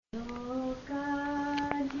Lokadipati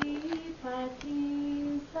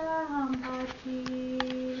Sampati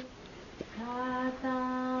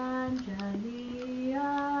Katanjaliya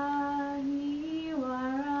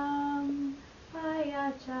Hiwaram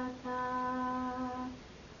Ayachata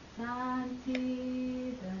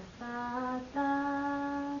Santi Dasata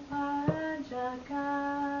Parajaka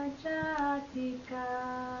Jatika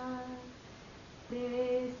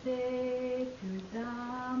Dese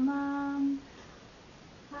Tudamam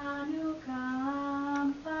Anukam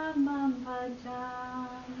Pamam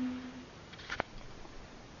Bhajam.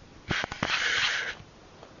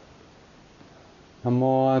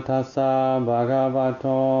 Namo tassa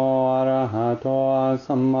bhagavato arahato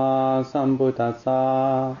samma sambuddhassa.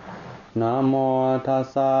 Namo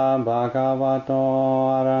tassa bhagavato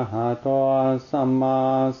arahato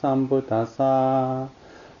samma sambuddhassa.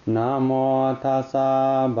 Namo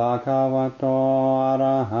tassa bhagavato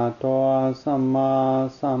arahato samma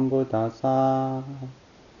sambuddhassa.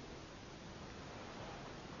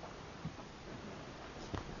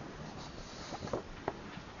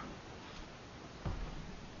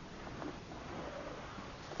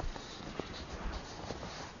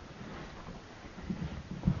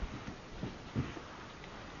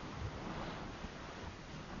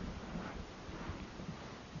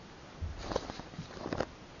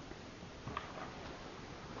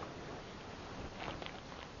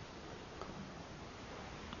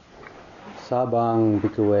 Sabang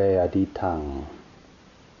bhikkhave aditang.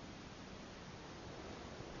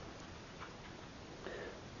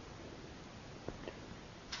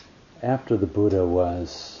 After the Buddha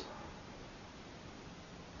was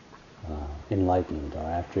enlightened, or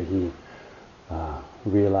after he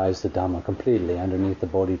realized the Dhamma completely underneath the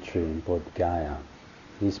Bodhi tree in Bodh Gaya,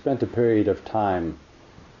 he spent a period of time,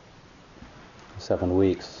 7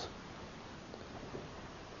 weeks,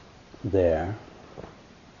 there,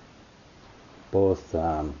 both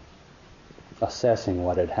assessing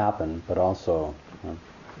what had happened, but also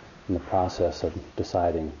in the process of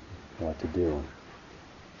deciding what to do.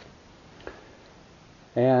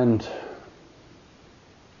 And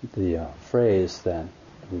the phrase that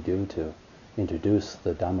we do to introduce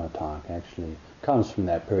the Dhamma talk actually comes from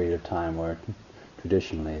that period of time where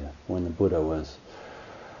traditionally, when the Buddha was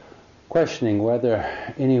questioning whether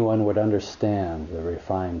anyone would understand the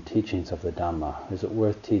refined teachings of the Dhamma. Is it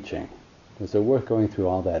worth teaching? Is it worth going through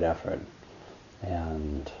all that effort?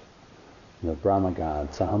 And the Brahma god,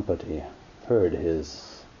 Sahampati, heard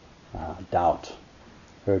his doubt,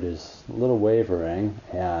 heard his little wavering,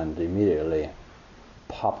 and immediately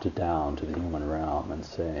popped it down to the human realm and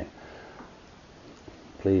say,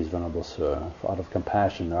 please, Venerable Sir, out of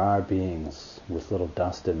compassion, there are beings with little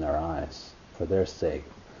dust in their eyes. For their sake,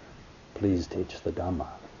 please teach the Dhamma.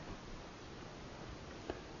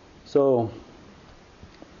 So,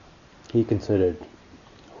 he considered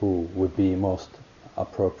who would be most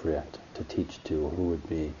appropriate to teach to, who would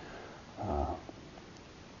be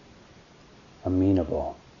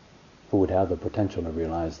amenable, who would have the potential to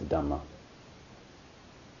realize the Dhamma.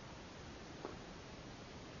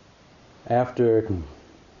 After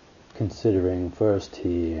considering first,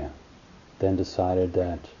 he then decided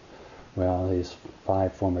that, well, these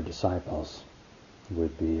 5 former disciples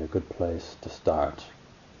would be a good place to start.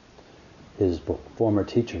 His former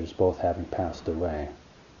teachers both having passed away,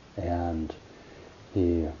 and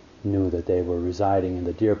he knew that they were residing in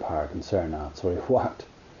the deer park in Sarnath, so he walked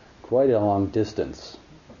quite a long distance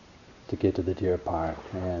to get to the deer park,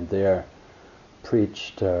 and there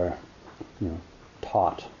preached or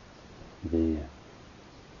taught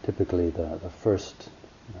typically the first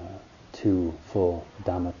 2 full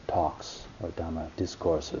Dhamma talks or Dhamma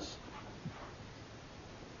discourses.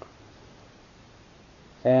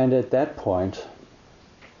 And at that point,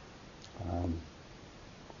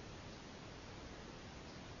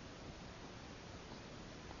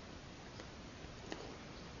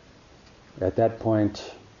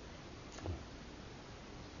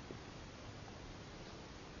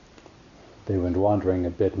 they went wandering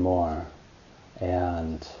a bit more,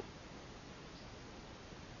 and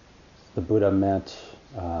the Buddha met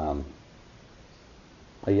a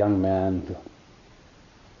young man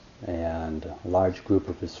and a large group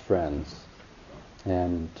of his friends,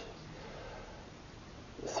 and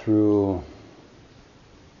through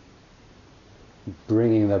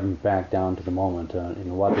bringing them back down to the moment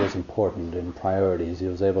in what was important, in priorities, he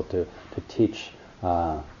was able to teach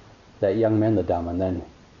that young man the Dhamma, and then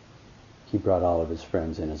he brought all of his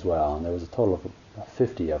friends in as well, and there was a total of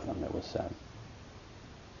 50 of them, it was said.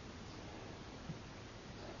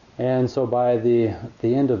 And so by the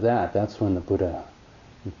end of that's when the Buddha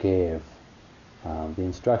gave the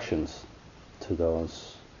instructions to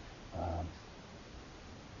those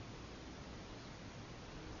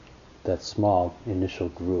that small initial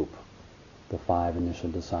group, the 5 initial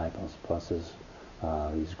disciples, plus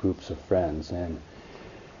these groups of friends, and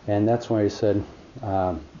that's where he said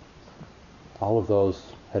all of those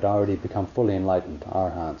had already become fully enlightened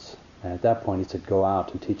arhats, and at that point he said, go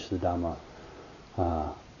out and teach the Dhamma,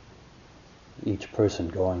 each person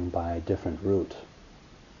going by a different route,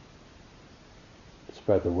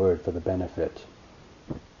 spread the word for the benefit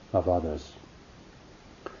of others.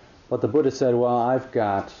 But the Buddha said, well, I've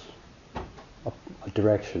got a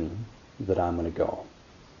direction that I'm going to go.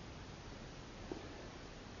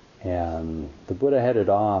 And the Buddha headed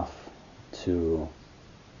off to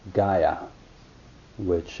Gaya,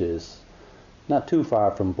 which is not too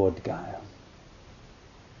far from Bodh Gaya.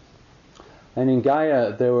 And in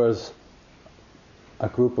Gaya there was a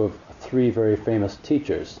group of 3 very famous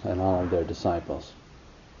teachers and all of their disciples.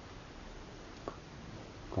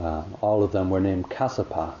 All of them were named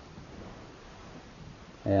Kassapa.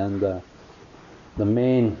 And the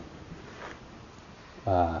main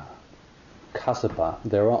Kassapa,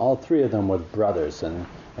 all 3 of them were brothers, and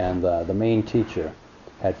the main teacher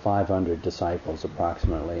had 500 disciples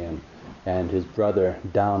approximately, and his brother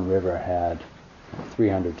downriver had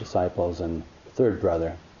 300 disciples, and third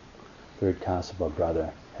Kassapa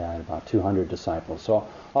brother had about 200 disciples. So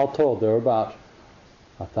all told there were about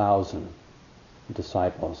 1,000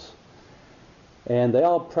 disciples, and they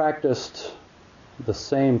all practiced the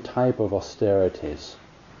same type of austerities.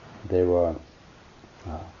 They were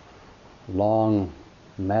long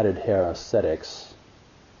matted hair ascetics,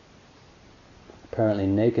 apparently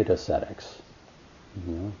naked ascetics,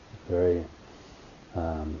 very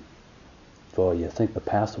well, you think the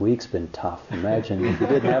past week's been tough. Imagine if you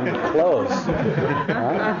didn't have any clothes.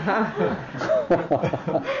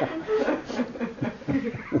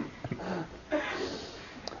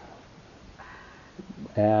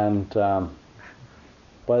 And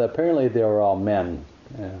but apparently they were all men.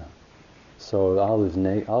 So all these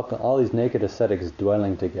naked ascetics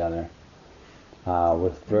dwelling together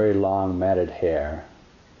with very long matted hair,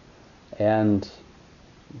 and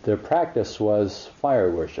their practice was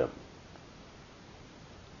fire worship.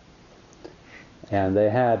 And they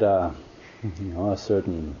had a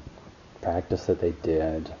certain practice that they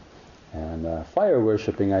did, and fire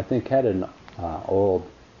worshipping, I think, had an old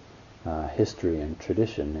history and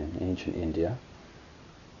tradition in ancient India.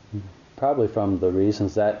 Probably from the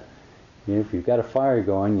reasons that if you've got a fire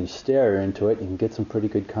going, you stare into it, you can get some pretty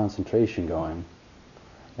good concentration going.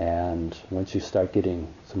 And once you start getting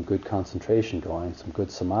some good concentration going, some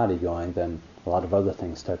good samadhi going, then a lot of other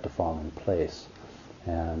things start to fall in place.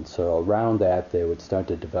 And so around that, they would start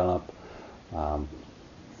to develop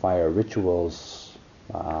fire rituals,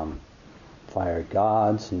 fire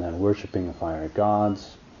gods, and then worshipping the fire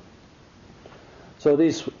gods. So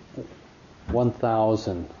these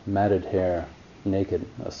 1,000 matted hair, naked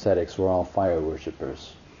ascetics were all fire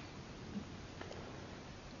worshippers.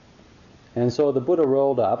 And so the Buddha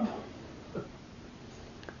rolled up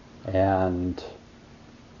and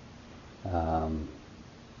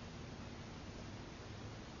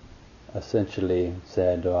essentially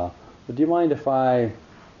said, do you mind if I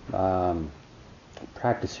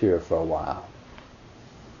practice here for a while?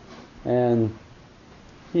 And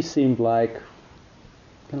he seemed like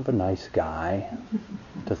kind of a nice guy,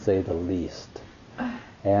 to say the least.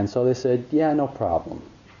 And so they said, yeah, no problem.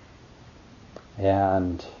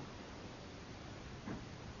 And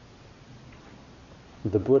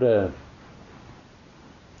the Buddha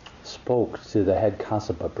spoke to the head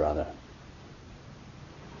Kassapa brother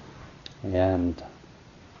and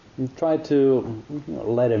tried to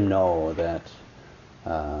let him know that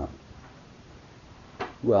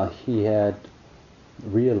he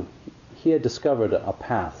had discovered a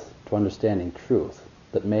path to understanding truth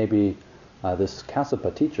that maybe this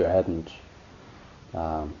Kassapa teacher hadn't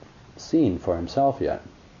seen for himself yet.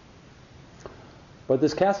 But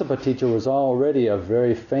this Kassapa teacher was already a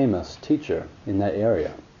very famous teacher in that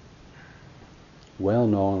area, well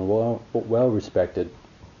known, well respected,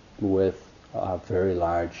 with a very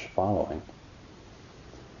large following.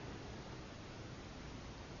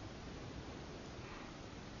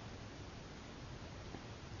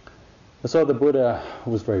 So the Buddha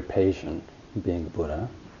was very patient, being Buddha,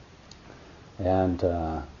 and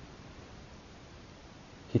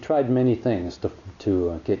he tried many things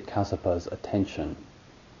to get Kassapa's attention.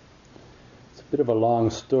 It's a bit of a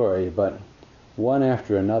long story, but one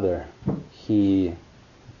after another, he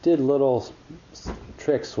did little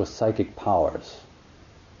tricks with psychic powers.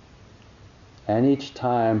 And each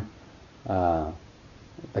time, the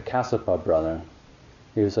Kassapa brother,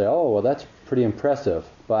 he would say, oh, well, that's pretty impressive,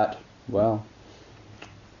 but well,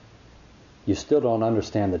 you still don't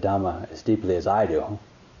understand the Dhamma as deeply as I do.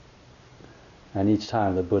 And each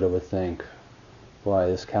time the Buddha would think, boy,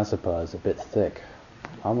 this Kassapa is a bit thick.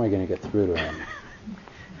 How am I going to get through to him?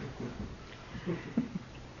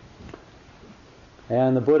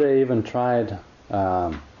 And the Buddha even tried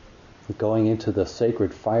going into the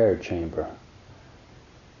sacred fire chamber.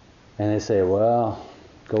 And they say, well,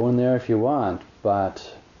 go in there if you want,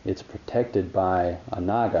 but it's protected by a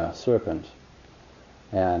naga, serpent.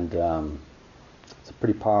 And it's a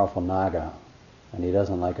pretty powerful naga. And he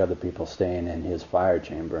doesn't like other people staying in his fire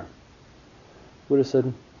chamber. Buddha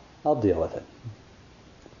said, I'll deal with it.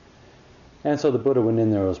 And so the Buddha went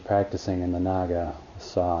in there, was practicing, and the naga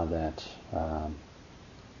saw that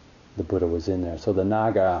the Buddha was in there. So the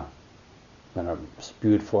naga kind of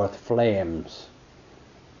spewed forth flames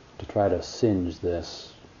to try to singe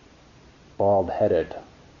this bald-headed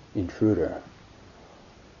intruder.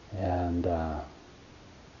 And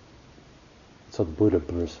so the Buddha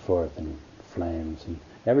burst forth in flames. And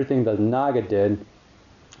everything the naga did,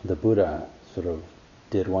 the Buddha sort of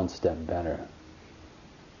did one step better.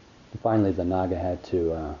 And finally the naga had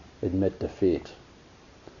to admit defeat.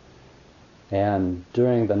 And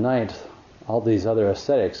during the night, all these other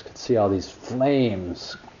ascetics could see all these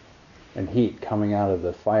flames and heat coming out of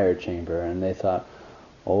the fire chamber, and they thought,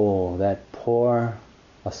 oh, that poor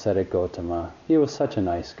ascetic Gotama, he was such a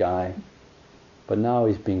nice guy, but now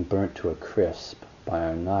he's being burnt to a crisp by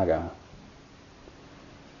a naga.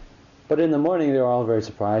 But in the morning they were all very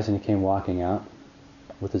surprised, and he came walking out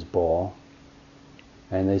with his bowl,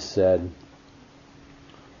 and they said,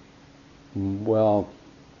 well,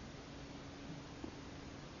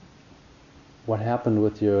 what happened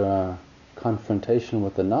with your confrontation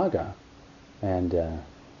with the naga? And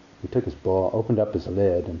he took his bowl, opened up his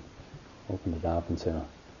lid, and opened it up and said,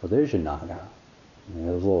 well, there's your naga. And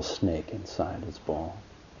there was a little snake inside his bowl.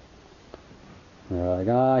 And they're like,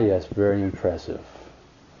 ah, yes, very impressive.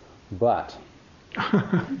 But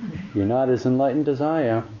you're not as enlightened as I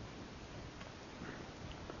am.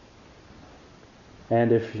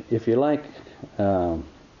 And if you like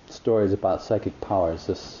stories about psychic powers,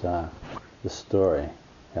 this story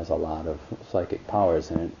has a lot of psychic powers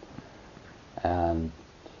in it, and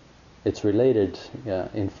it's related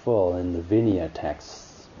in full in the Vinaya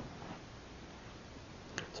texts.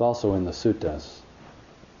 It's also in the suttas.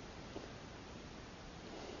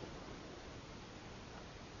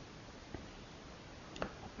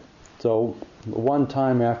 So one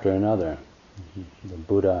time after another, the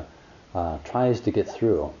Buddha tries to get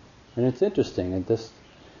through. And it's interesting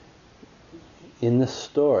in this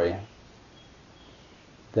story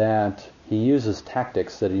that he uses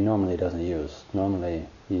tactics that he normally doesn't use. Normally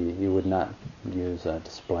he would not use a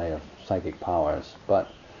display of psychic powers, but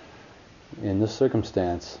in this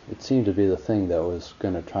circumstance it seemed to be the thing that was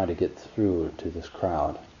going to try to get through to this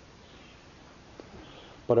crowd.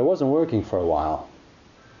 But it wasn't working for a while,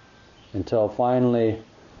 until finally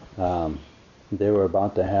they were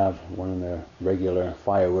about to have one of their regular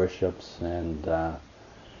fire worships, and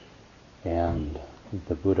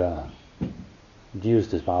the Buddha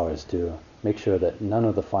used his powers to make sure that none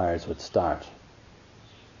of the fires would start.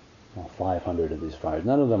 500 of these fires,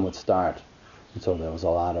 none of them would start. And so there was a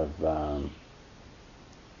lot of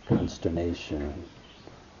consternation,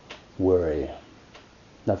 worry.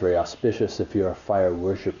 Not very auspicious if you're a fire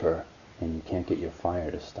worshipper and you can't get your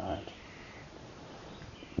fire to start.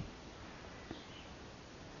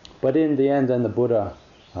 But in the end, then the Buddha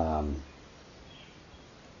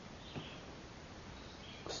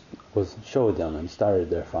showed them and started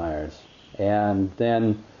their fires. And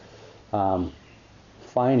then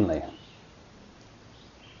finally,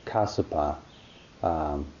 Kassapa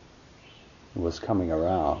was coming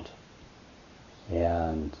around.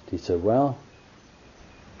 And he said, well,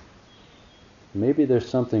 maybe there's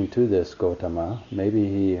something to this Gotama. Maybe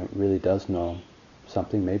he really does know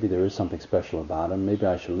something. Maybe there is something special about him. Maybe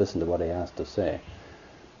I should listen to what he has to say.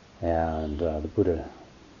 And the Buddha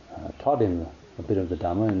taught him a bit of the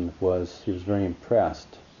Dhamma, and he was very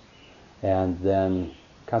impressed. And then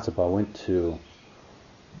Kassapa went to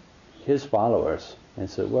his followers and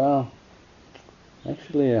said, well,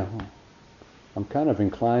 actually I'm kind of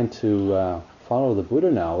inclined to follow the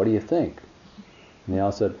Buddha now. What do you think? And they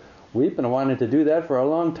all said, we've been wanting to do that for a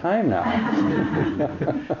long time now.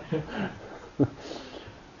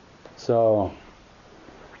 So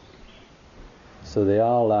they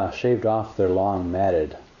all shaved off their long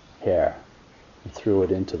matted hair and threw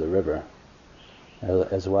it into the river,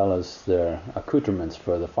 as well as their accoutrements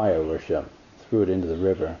for the fire worship, threw it into the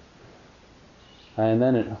river. And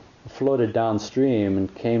then it floated downstream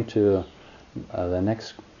and came to the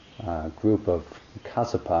next group of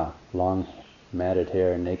Kassapa, long matted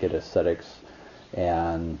hair, naked ascetics,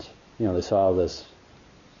 and they saw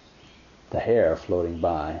the hair floating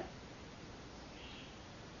by,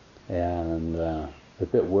 and a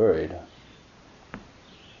bit worried.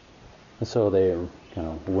 And so they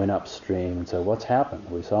went upstream and said, "What's happened?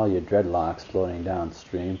 We saw your dreadlocks floating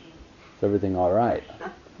downstream. Is everything all right?"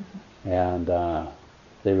 And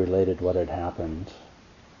they related what had happened.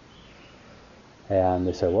 And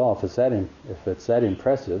they said, "Well, if it's that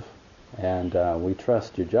impressive, and we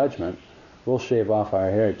trust your judgment, we'll shave off our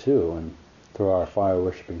hair too and throw our fire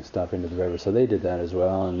worshipping stuff into the river." So they did that as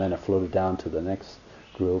well, and then it floated down to the next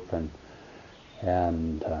group, and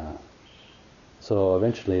so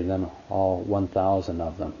eventually then all 1,000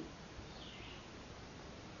 of them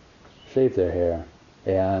shaved their hair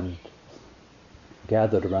and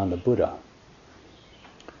gathered around the Buddha.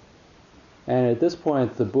 And at this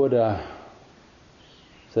point the Buddha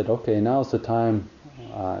said, "Okay, now's the time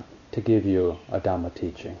to give you a Dhamma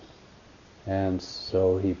teaching." And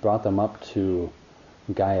so he brought them up to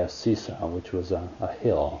Gaya Sisa, which was a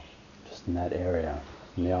hill just in that area.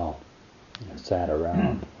 And they all sat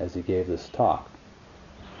around as he gave this talk.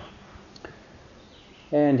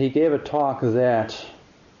 And he gave a talk that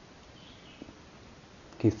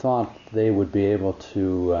he thought they would be able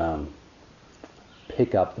to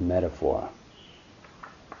pick up the metaphor.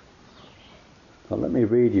 So let me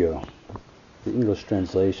read you the English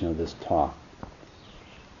translation of this talk.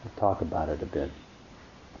 I'll talk about it a bit.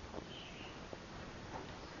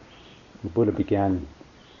 The Buddha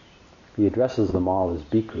he addresses them all as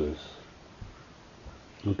bhikkhus.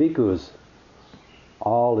 And bhikkhus,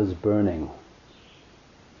 all is burning.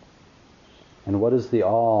 And what is the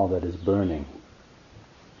all that is burning?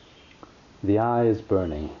 The eye is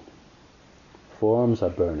burning. Forms are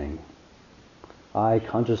burning. Eye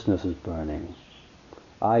consciousness is burning.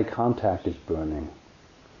 Eye contact is burning.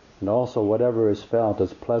 And also whatever is felt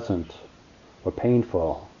as pleasant or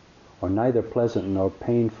painful, or neither pleasant nor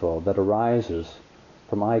painful, that arises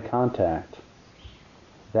from eye contact,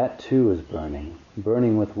 that too is burning.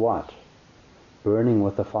 Burning with what? Burning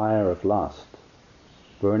with the fire of lust.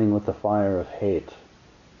 Burning with the fire of hate.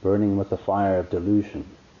 Burning with the fire of delusion.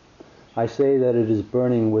 I say that it is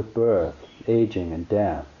burning with birth, aging and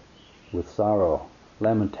death, with sorrow,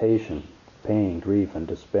 lamentation, pain, grief and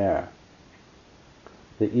despair.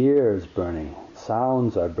 The ear is burning,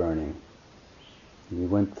 sounds are burning. We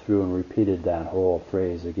went through and repeated that whole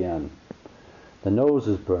phrase again. The nose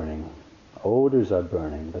is burning, odors are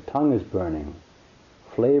burning, the tongue is burning,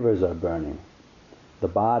 flavors are burning, the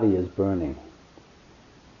body is burning,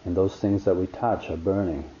 and those things that we touch are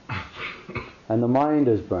burning. And the mind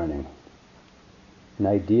is burning, and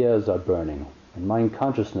ideas are burning, and mind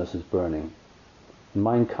consciousness is burning, and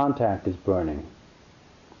mind contact is burning.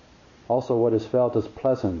 Also what is felt as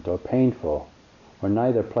pleasant or painful, or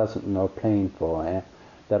neither pleasant nor painful,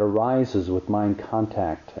 that arises with mind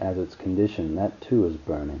contact as its condition, that too is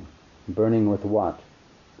burning. Burning with what?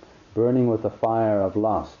 Burning with the fire of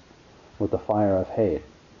lust, with the fire of hate,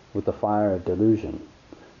 with the fire of delusion.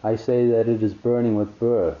 I say that it is burning with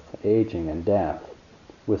birth, aging and death,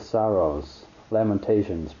 with sorrows,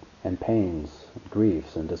 lamentations and pains,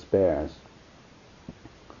 griefs and despairs.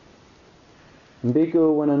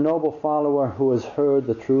 Bhikkhu, when a noble follower who has heard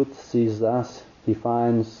the truth sees thus, he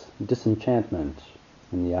finds disenchantment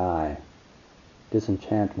in the eye,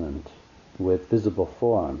 disenchantment with visible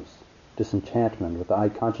forms, disenchantment with eye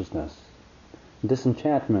consciousness,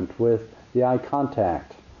 disenchantment with the eye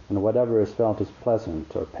contact, and whatever is felt as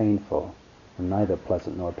pleasant or painful, and neither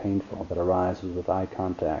pleasant nor painful, that arises with eye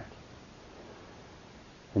contact.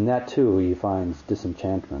 In that too he finds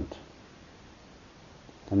disenchantment.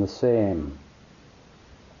 And the same,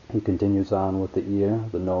 he continues on with the ear,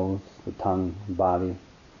 the nose, the tongue, the body,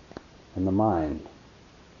 and the mind.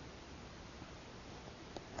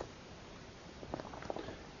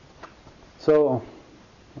 So,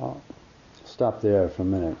 I'll stop there for a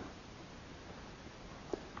minute.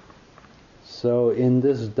 So in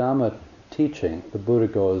this Dhamma teaching, the Buddha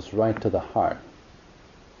goes right to the heart.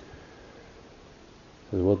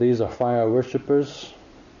 He says, well, these are fire worshippers.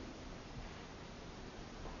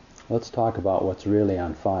 Let's talk about what's really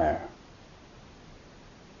on fire.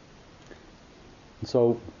 And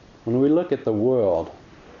so when we look at the world,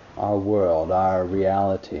 our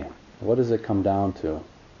reality, what does it come down to?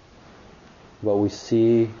 What we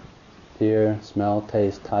see, hear, smell,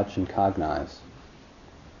 taste, touch, and cognize.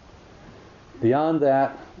 Beyond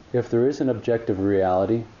that, if there is an objective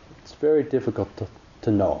reality, it's very difficult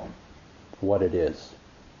to know what it is,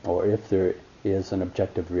 or if there is an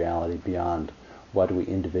objective reality beyond what we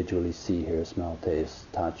individually see, hear, smell,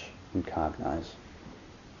 taste, touch, and cognize.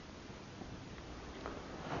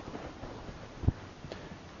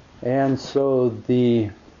 And so the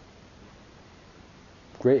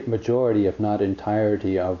great majority, if not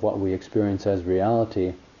entirety, of what we experience as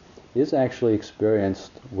reality is actually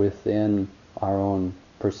experienced within our own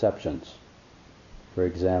perceptions. For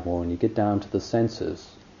example, when you get down to the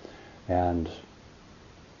senses, and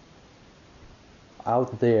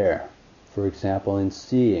out there, for example, in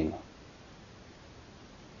seeing,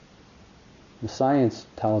 the science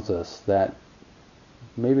tells us that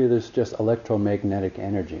maybe there's just electromagnetic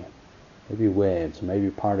energy, maybe waves, maybe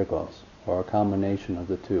particles, or a combination of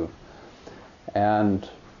the two. And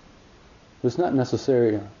there's not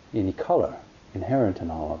necessarily any color inherent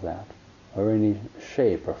in all of that, or any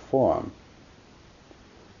shape or form.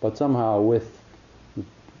 But somehow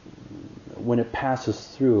when it passes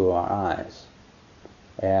through our eyes,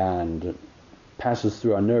 and passes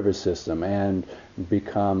through our nervous system, and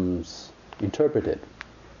becomes interpreted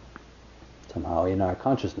somehow in our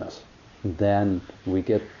consciousness, then we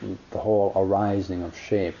get the whole arising of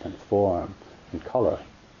shape and form and color.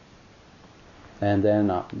 And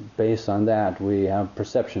then based on that we have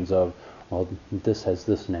perceptions of, well, this has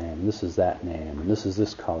this name, this is that name, and this is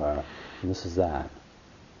this color, and this is that.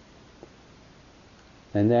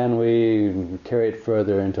 And then we carry it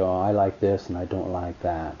further into, oh, I like this and I don't like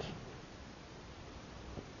that.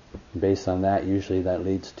 Based on that, usually that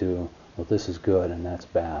leads to, well, this is good and that's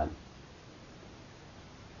bad.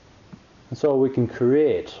 And so we can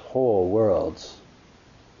create whole worlds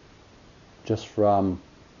just from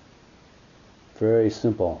very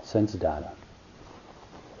simple sense data.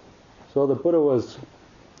 So the Buddha was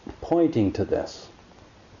pointing to this.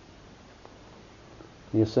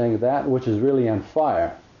 He's saying that which is really on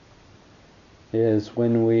fire is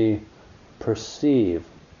when we perceive,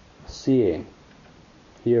 seeing,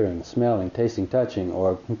 hearing, smelling, tasting, touching,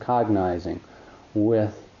 or cognizing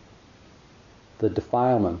with the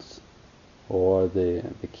defilements or the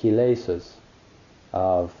kilesas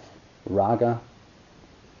of raga,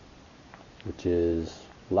 which is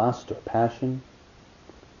lust or passion,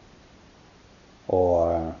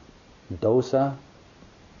 or dosa,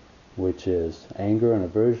 which is anger and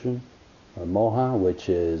aversion, or moha, which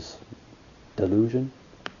is delusion.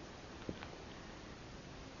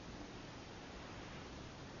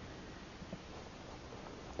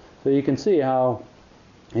 So you can see how,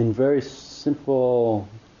 in very simple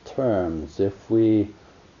terms, if we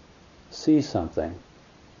see something,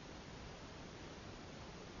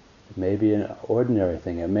 it may be an ordinary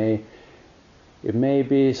thing, it may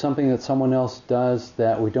be something that someone else does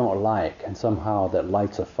that we don't like, and somehow that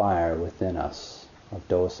lights a fire within us of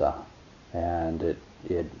dosa, and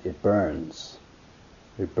it burns.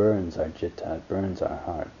 It burns our citta, it burns our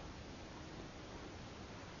heart.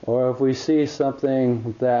 Or if we see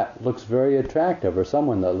something that looks very attractive, or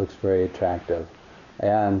someone that looks very attractive,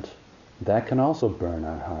 and that can also burn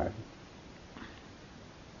our heart.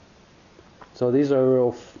 So these are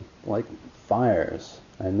real like fires,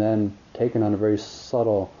 and then taken on a very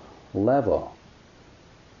subtle level.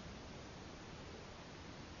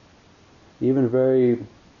 Even very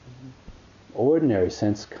ordinary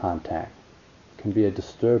sense contact can be a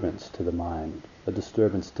disturbance to the mind, a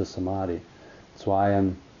disturbance to samadhi. That's why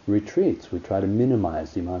in retreats we try to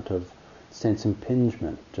minimize the amount of sense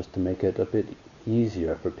impingement, just to make it a bit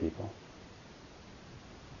easier for people.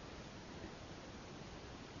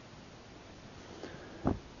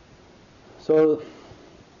 So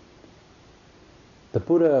the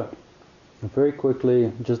Buddha very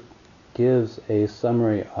quickly just gives a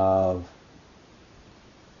summary of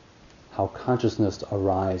how consciousness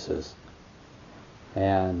arises,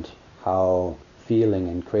 and how feeling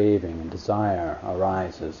and craving and desire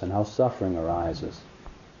arises, and how suffering arises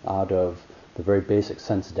out of the very basic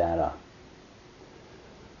sense data.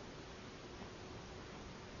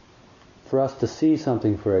 For us to see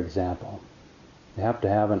something, for example, you have to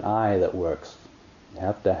have an eye that works. You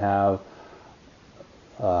have to have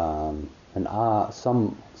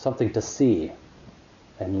something to see,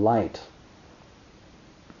 and light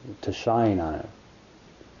to shine on it.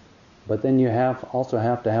 But then you also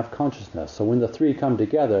have to have consciousness. So when the three come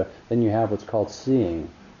together, then you have what's called seeing.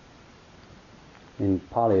 In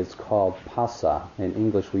Pali it's called phassa. In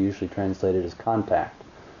English we usually translate it as contact.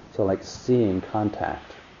 So like seeing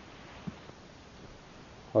contact.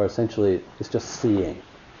 Or essentially it's just seeing.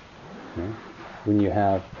 Okay? When you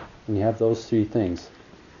have those three things,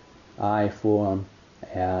 eye form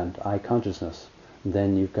and eye consciousness,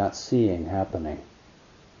 then you've got seeing happening.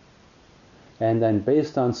 And then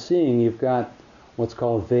based on seeing, you've got what's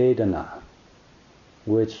called Vedana,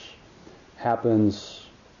 which happens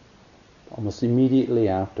almost immediately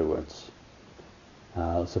afterwards.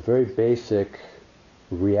 It's a very basic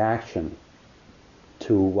reaction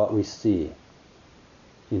to what we see,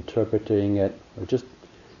 interpreting it, or just,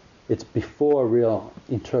 it's before real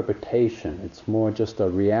interpretation. It's more just a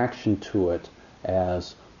reaction to it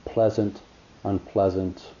as pleasant,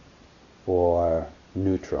 unpleasant, or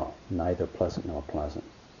neutral, neither pleasant nor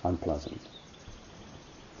unpleasant.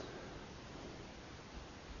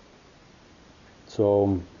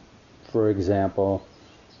 So, for example,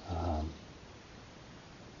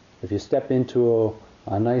 if you step into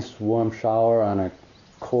a nice warm shower on a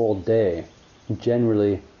cold day,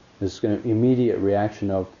 generally there's going to be an immediate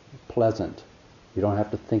reaction of pleasant. You don't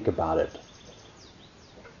have to think about it.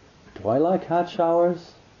 Do I like hot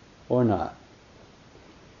showers or not?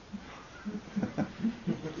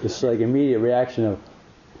 It's like immediate reaction of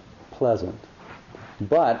pleasant.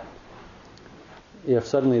 But if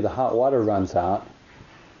suddenly the hot water runs out,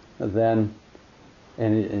 then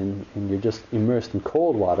and you're just immersed in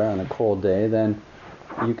cold water on a cold day, then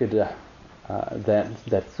you could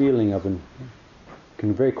that feeling of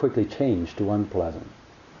can very quickly change to unpleasant.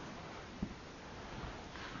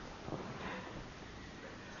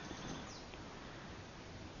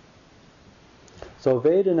 So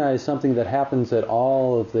Vedana is something that happens at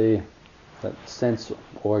all of the sense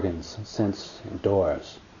organs, sense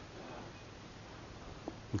doors.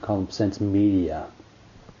 We call them sense media.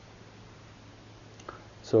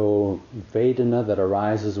 So Vedana that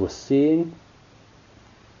arises with seeing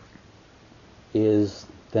is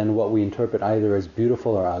then what we interpret either as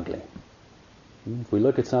beautiful or ugly. If we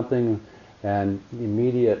look at something and the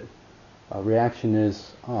immediate reaction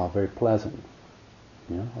is, oh, very pleasant.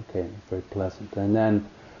 Okay, very pleasant. And then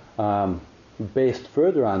based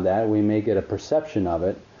further on that, we may get a perception of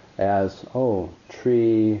it as, oh,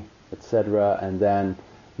 tree, etc. And then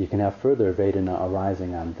you can have further Vedana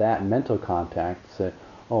arising on that mental contact. Say,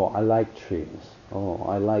 oh, I like trees. Oh,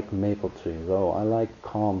 I like maple trees. Oh, I like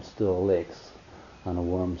calm, still lakes on a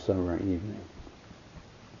warm summer evening.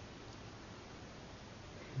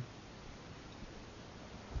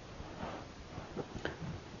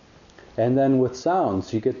 And then with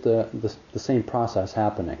sounds, you get the same process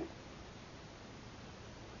happening.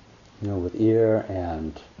 With ear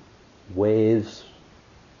and waves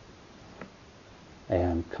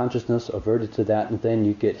and consciousness averted to that, and then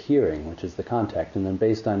you get hearing, which is the contact. And then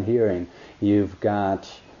based on hearing, you've got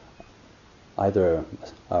either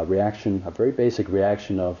a reaction, a very basic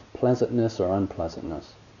reaction of pleasantness or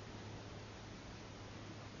unpleasantness.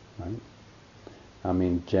 Right? I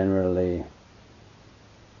mean, generally,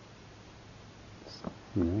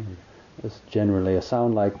 generally a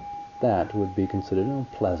sound like that would be considered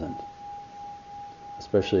unpleasant,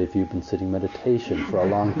 especially if you've been sitting meditation for a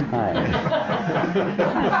long time.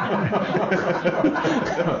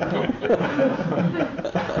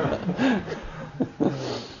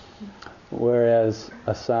 Whereas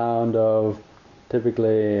a sound of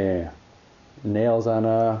typically nails on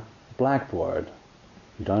a blackboard,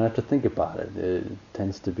 you don't have to think about it. It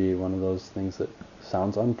tends to be one of those things that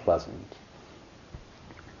sounds unpleasant.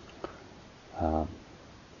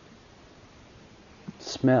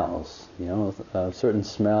 Smells, certain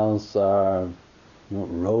smells are,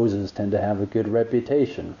 roses tend to have a good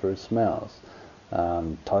reputation for smells.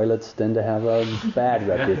 Toilets tend to have a bad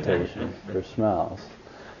reputation for smells.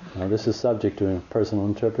 This is subject to personal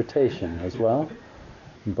interpretation as well,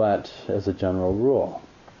 but as a general rule.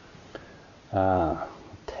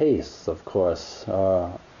 Tastes, of course,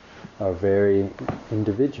 are very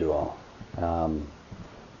individual.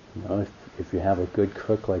 If you have a good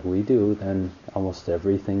cook like we do, then almost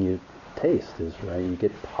everything you taste is right. You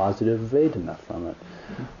get positive Vedana from it.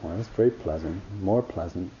 Well, it's very pleasant, more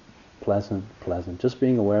pleasant, pleasant. Just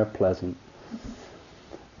being aware of pleasant.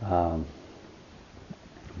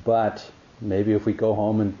 But maybe if we go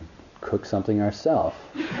home and cook something ourselves,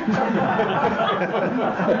 and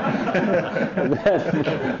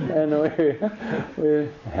we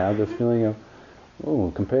have the feeling of,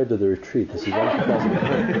 oh, compared to the retreat, this is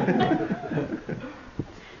unpleasant.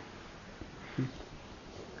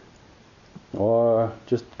 Or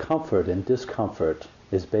just comfort and discomfort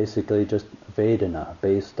is basically just Vedana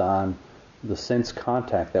based on the sense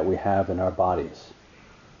contact that we have in our bodies.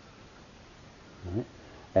 Right?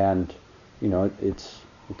 And it's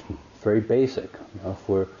very basic. If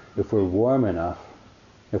we're warm enough,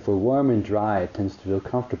 if we're warm and dry, it tends to feel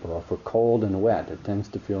comfortable. If we're cold and wet, it tends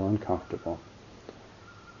to feel uncomfortable.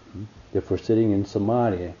 If we're sitting in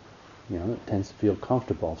samadhi, it tends to feel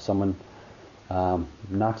comfortable. If someone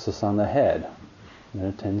knocks us on the head,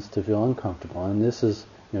 it tends to feel uncomfortable. And this is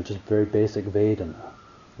just very basic Vedana.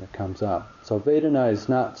 that comes up. So Vedana is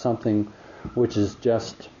not something which is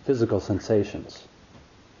just physical sensations,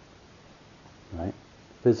 right?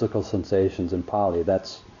 Physical sensations in Pali,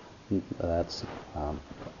 that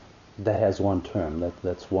has one term,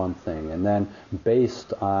 that's one thing. And then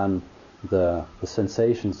based on the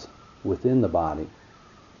sensations within the body,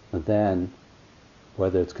 and then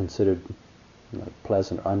whether it's considered like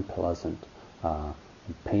pleasant or unpleasant,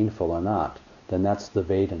 painful or not, then that's the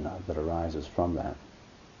Vedana that arises from that.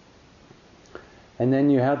 And then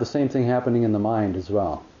you have the same thing happening in the mind as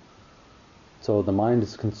well. So the mind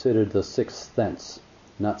is considered the sixth sense,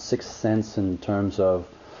 not sixth sense in terms of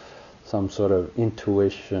some sort of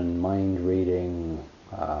intuition, mind reading,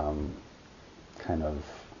 kind of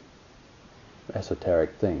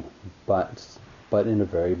esoteric thing, but in a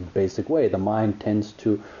very basic way. The mind tends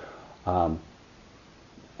to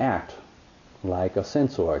act like a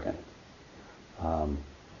sense organ.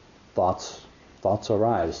 Thoughts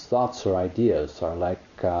arise. Thoughts or ideas are like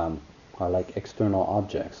external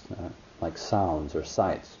objects, like sounds or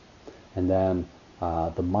sights. And then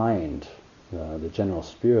the mind, the general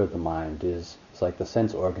sphere of the mind, is like the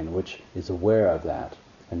sense organ which is aware of that.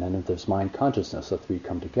 And then if there's mind consciousness, the three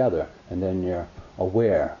come together, and then you're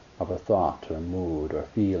aware of a thought or a mood or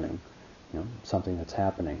feeling, something that's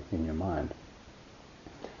happening in your mind.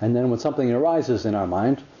 And then when something arises in our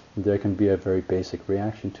mind, there can be a very basic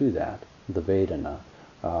reaction to that, the Vedana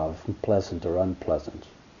of pleasant or unpleasant.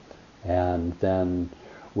 And then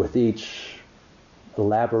with each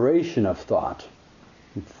elaboration of thought,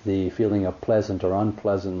 the feeling of pleasant or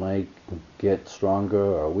unpleasant might get stronger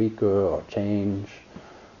or weaker or change.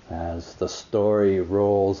 As the story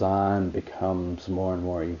rolls on, becomes more and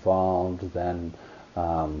more evolved, then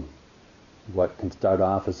what can start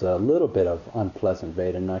off as a little bit of unpleasant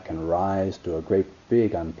Vedana can rise to a great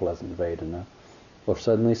big unpleasant Vedana, or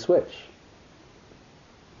suddenly switch.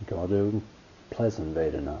 Go to pleasant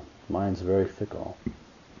Vedana. Mind's very fickle.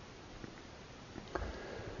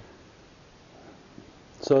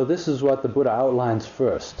 So this is what the Buddha outlines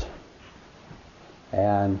first.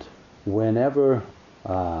 And whenever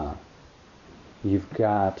you've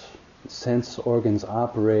got sense organs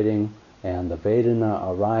operating and the Vedana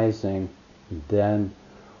arising, then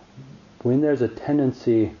when there's a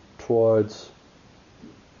tendency towards,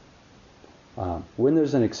 when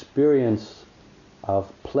there's an experience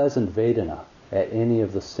of pleasant Vedana at any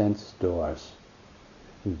of the sense doors,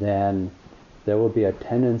 then there will be a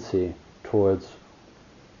tendency towards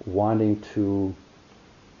wanting to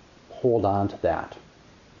hold on to that.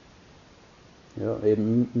 It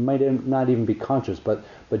might not even be conscious, but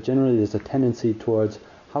generally there's a tendency towards,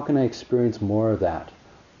 how can I experience more of that?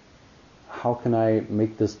 How can I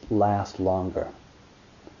make this last longer?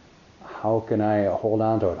 How can I hold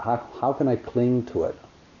on to it? How can I cling to it?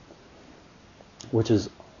 Which is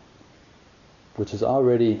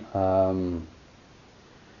already trying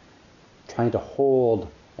to hold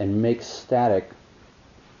and make static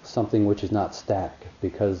something which is not static,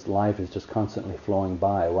 because life is just constantly flowing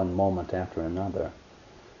by, one moment after another.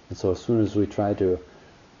 And so as soon as we try to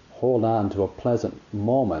hold on to a pleasant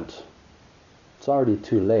moment, it's already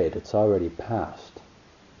too late, it's already past.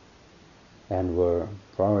 And we're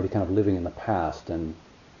already kind of living in the past and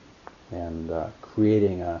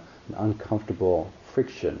creating an uncomfortable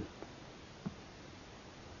friction.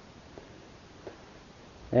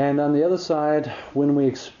 And on the other side, when we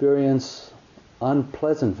experience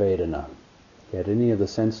unpleasant Vedana at any of the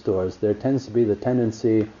sense doors, there tends to be the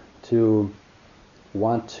tendency to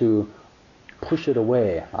want to push it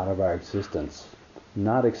away out of our existence,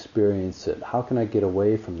 not experience it. How can I get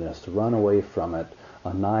away from this? Run away from it,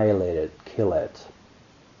 annihilate it, kill it.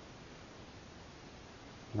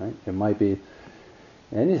 Right? It might be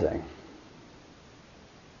anything.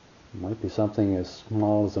 It might be something as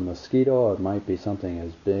small as a mosquito, or it might be something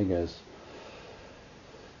as big as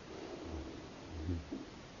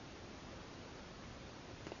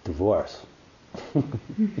divorce.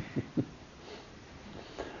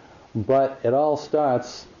 But it all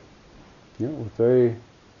starts, with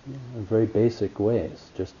very basic ways,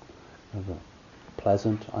 just of a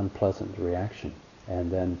pleasant, unpleasant reaction, and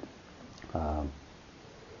then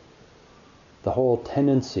the whole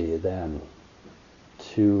tendency then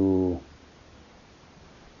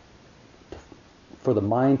for the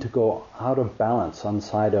mind to go out of balance on the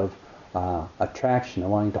side of attraction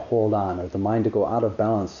and wanting to hold on, or the mind to go out of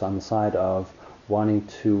balance on the side of wanting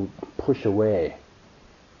to push away.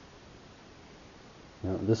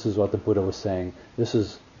 This is what the Buddha was saying. This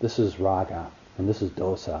is raga, and this is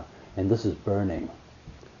dosa, and this is burning.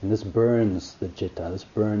 And this burns the citta, this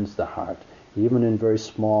burns the heart, even in very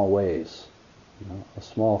small ways. A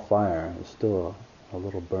small fire is still a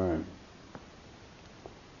little burn.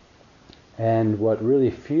 And what really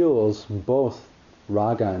fuels both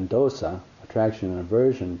raga and dosa, attraction and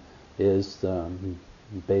aversion, is the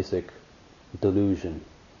basic delusion,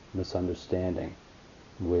 misunderstanding,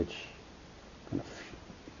 which kind of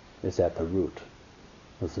is at the root,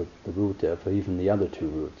 is the root of even the other two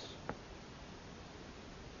roots.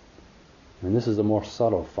 And this is a more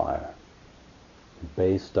subtle fire,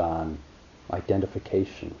 based on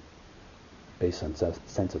identification, based on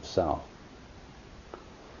sense of self.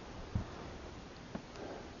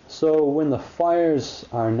 So when the fires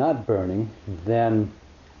are not burning, then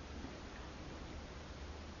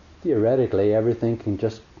theoretically everything can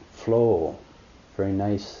just flow very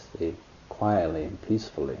nicely, quietly and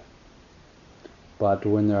peacefully. But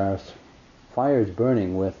when there are fires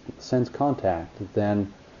burning with sense contact,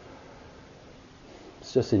 then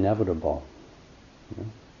it's just inevitable.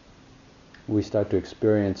 We start to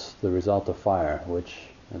experience the result of fire, which,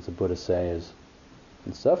 as the Buddha says,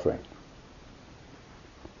 is suffering.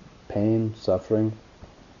 Pain, suffering,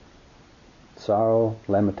 sorrow,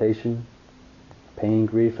 lamentation, pain,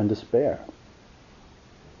 grief, and despair.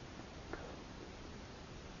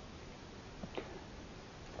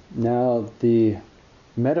 Now, the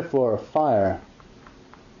metaphor of fire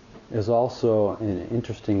is also an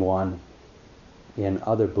interesting one in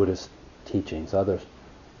other Buddhist teachings, other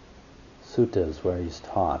suttas where he's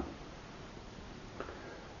taught.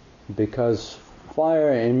 Because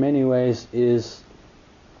fire in many ways is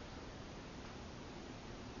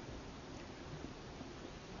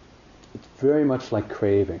very much like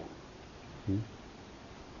craving.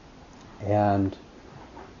 And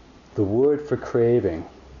the word for craving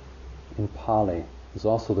in Pali is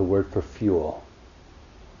also the word for fuel.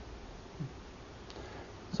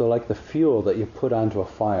 So like the fuel that you put onto a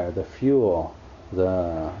fire, the fuel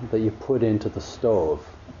that you put into the stove,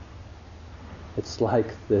 it's like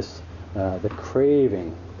this, the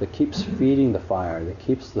craving that keeps feeding the fire, that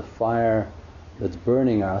keeps the fire that's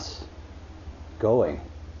burning us going.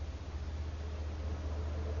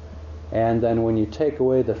 And then when you take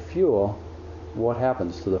away the fuel, what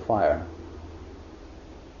happens to the fire?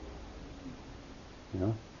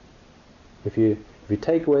 If you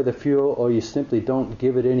take away the fuel, or you simply don't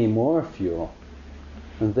give it any more fuel,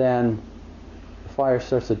 then the fire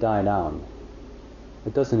starts to die down.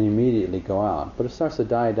 It doesn't immediately go out, but it starts to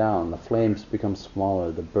die down. The flames become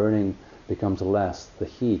smaller, the burning becomes less, the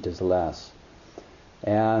heat is less.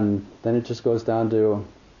 And then it just goes down to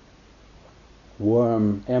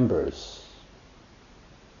warm embers,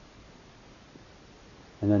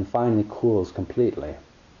 and then finally cools completely.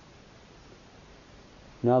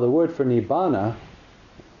 Now the word for nibbana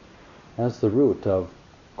has the root of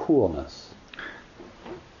coolness.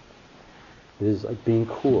 It is like being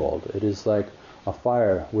cooled. It is like a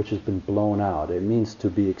fire which has been blown out. It means to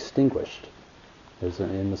be extinguished,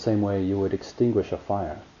 in the same way you would extinguish a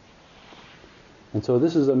fire. And so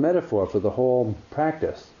this is a metaphor for the whole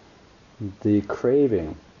practice. The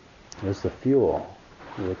craving is the fuel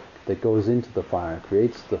that goes into the fire,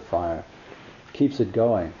 creates the fire, keeps it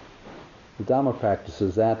going. The Dharma practice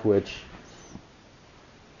is that which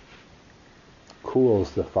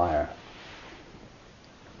cools the fire.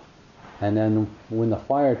 And then when the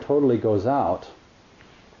fire totally goes out,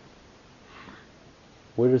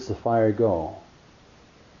 where does the fire go?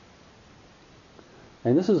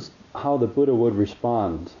 And this is how the Buddha would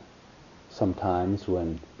respond sometimes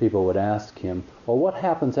when people would ask him, well, what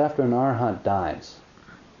happens after an arhat dies?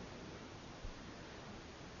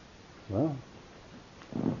 Well,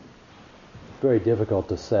 very difficult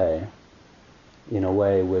to say in a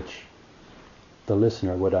way which the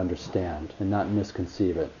listener would understand and not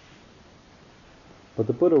misconceive it. But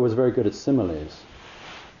the Buddha was very good at similes.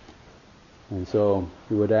 And so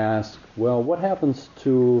he would ask, well, what happens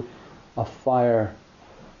to a fire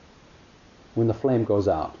when the flame goes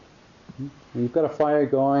out? You've got a fire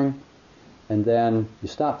going, and then you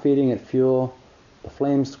stop feeding it fuel, the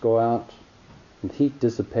flames go out, and heat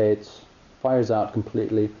dissipates, fire's out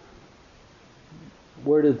completely.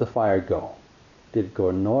 Where did the fire go? Did it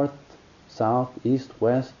go north, south, east,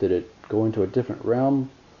 west? Did it go into a different realm?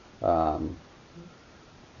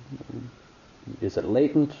 Is it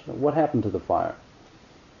latent? What happened to the fire?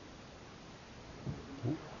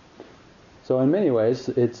 So in many ways,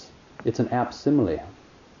 it's an apt simile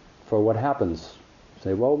for what happens.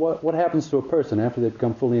 Say, well, what happens to a person after they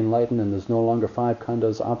become fully enlightened and there's no longer five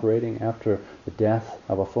khandhas operating after the death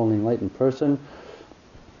of a fully enlightened person?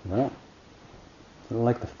 Well,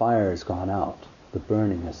 like the fire has gone out, the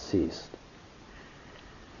burning has ceased.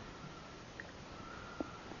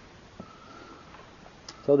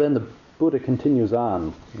 So then the Buddha continues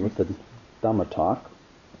on with the Dhamma talk.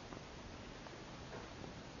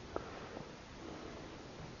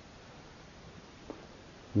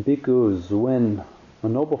 Bhikkhus, when a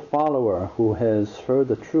noble follower who has heard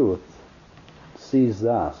the truth sees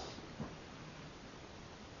thus,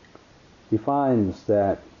 he finds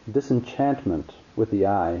that disenchantment with the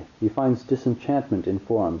eye, he finds disenchantment in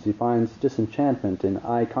forms, he finds disenchantment in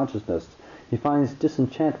eye consciousness, he finds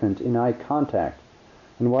disenchantment in eye contact,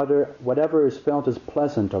 and whatever is felt as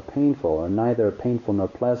pleasant or painful, or neither painful nor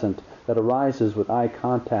pleasant, that arises with eye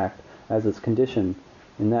contact as its condition,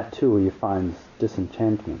 in that too he finds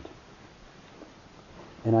disenchantment.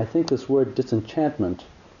 And I think this word disenchantment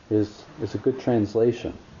is a good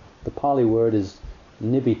translation. The Pali word is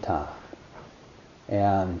nibbita.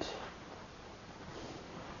 And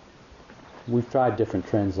we've tried different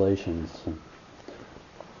translations.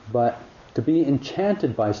 But to be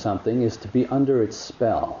enchanted by something is to be under its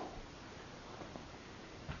spell.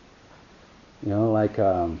 You know, like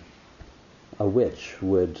a witch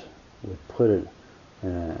would put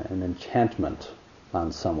an enchantment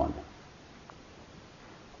on someone.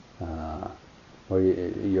 Or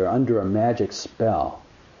you're under a magic spell.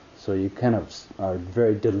 So you kind of are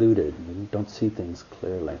very deluded. You don't see things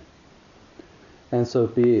clearly. And so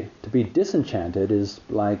to be disenchanted is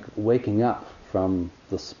like waking up from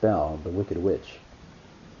the spell of the wicked witch.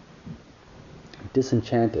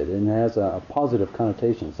 Disenchanted, and it has a positive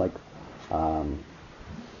connotation. It's like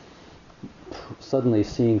suddenly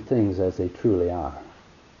seeing things as they truly are.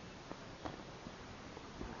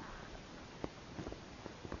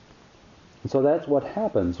 And so that's what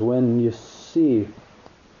happens when you see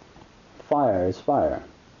fire is fire.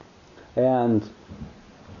 And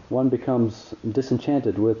one becomes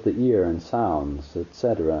disenchanted with the ear and sounds,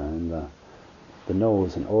 etc., and the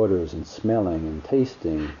nose and odors and smelling and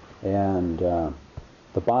tasting, and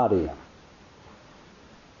the body,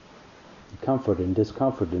 comfort and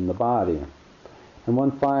discomfort in the body. And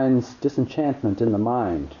one finds disenchantment in the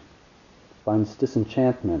mind, finds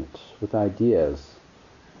disenchantment with ideas,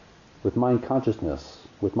 with mind consciousness,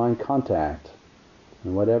 with mind contact,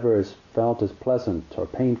 and whatever is felt as pleasant or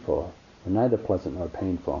painful, or neither pleasant nor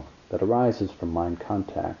painful, that arises from mind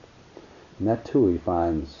contact. And that too he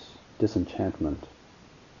finds disenchantment.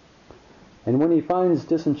 And when he finds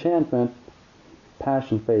disenchantment,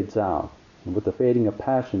 passion fades out. And with the fading of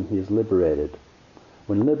passion, he is liberated.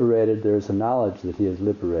 When liberated, there is a knowledge that he is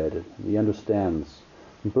liberated. He understands.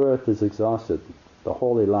 Birth is exhausted. The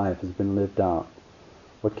holy life has been lived out.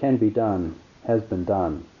 What can be done has been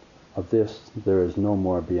done. Of this there is no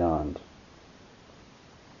more beyond.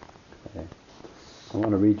 Okay. I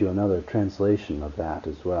want to read you another translation of that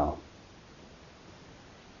as well.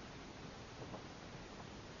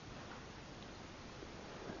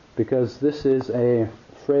 Because this is a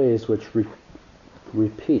phrase which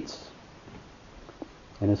repeats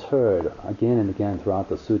and is heard again and again throughout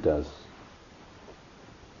the suttas.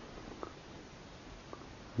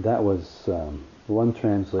 That was one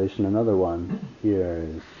translation. Another one here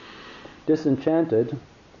is, disenchanted,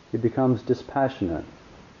 he becomes dispassionate.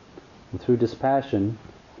 And through dispassion,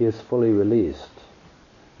 he is fully released.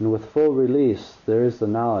 And with full release, there is the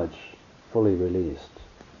knowledge fully released.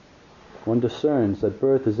 One discerns that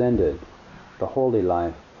birth is ended, the holy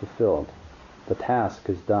life fulfilled. The task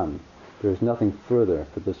is done. There is nothing further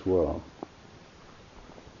for this world.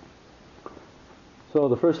 So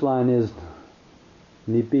the first line is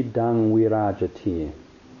Nibbidang virajati.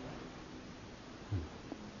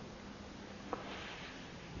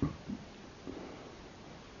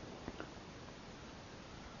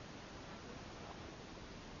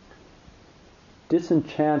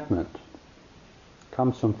 Disenchantment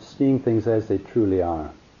comes from seeing things as they truly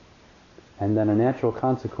are. And then a natural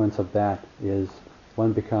consequence of that is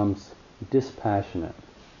one becomes dispassionate.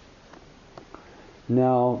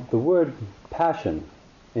 Now, the word passion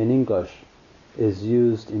in English is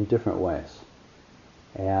used in different ways.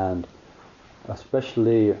 And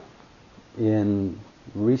especially in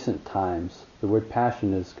recent times, the word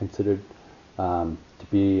passion is considered to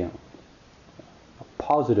be a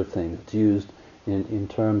positive thing. It's used in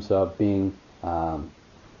terms of being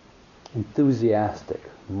enthusiastic,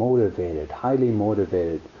 motivated, highly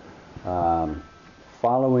motivated,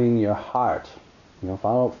 following your heart,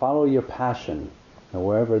 follow your passion,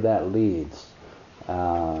 wherever that leads,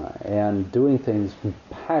 and doing things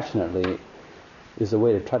passionately is a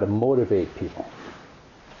way to try to motivate people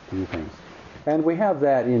to do things. And we have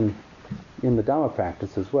that in the Dhamma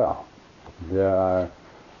practice as well. There are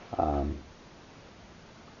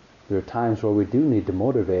times where we do need to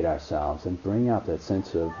motivate ourselves and bring out that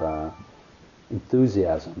sense of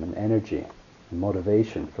enthusiasm and energy and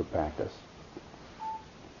motivation for practice.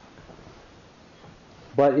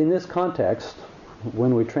 But in this context,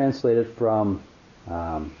 when we translate it from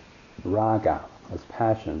raga as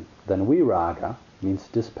passion, then viraga means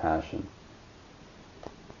dispassion.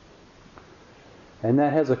 And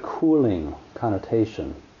that has a cooling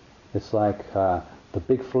connotation. It's like the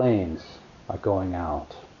big flames are going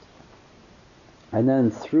out. And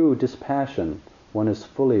then through dispassion, one is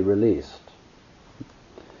fully released.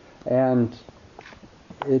 And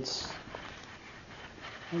it's,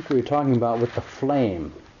 I think we were talking about with the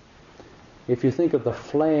flame. If you think of the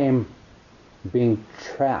flame being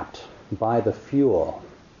trapped by the fuel,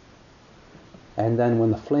 and then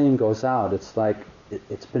when the flame goes out, it's like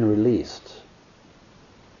it's been released.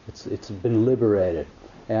 It's been liberated.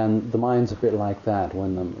 And the mind's a bit like that.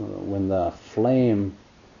 When the flame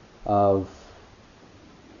of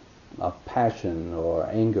passion or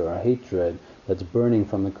anger or hatred that's burning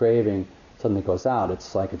from the craving suddenly goes out,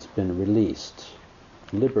 it's like it's been released,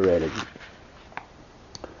 liberated.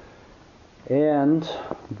 And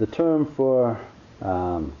the term for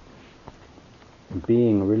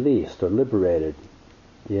being released or liberated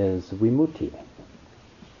is vimutti.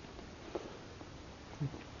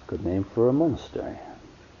 Good name for a monastery.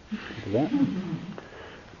 Look at that.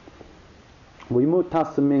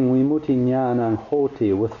 Vimuttassaming vimutti jnanang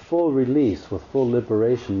hoti, with full release, with full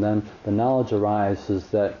liberation, then the knowledge arises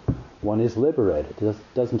that one is liberated. It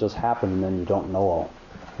doesn't just happen and then you don't know,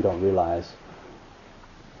 you don't realize.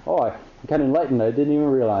 Oh, I got enlightened, I didn't even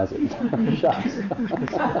realize it. Shucks.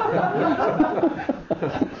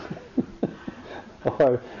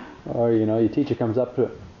 or your teacher comes up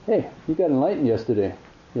to, hey, you got enlightened yesterday.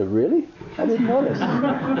 You really? I didn't notice.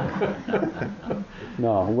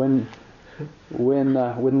 No,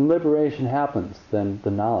 when liberation happens, then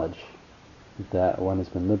the knowledge that one has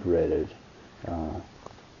been liberated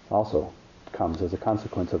also comes as a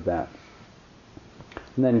consequence of that.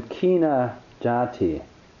 And then kina jati,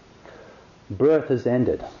 birth has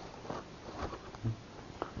ended.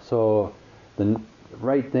 So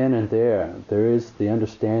right then and there is the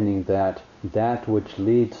understanding that which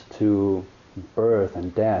leads to birth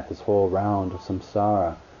and death, this whole round of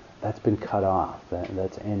samsara, that's been cut off,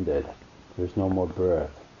 that's ended. There's no more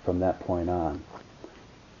birth from that point on.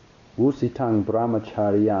 Usitang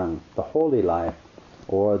brahmacharyang, the holy life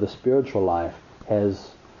or the spiritual life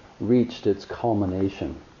has reached its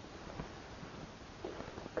culmination.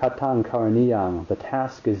 Katang karaniyang, the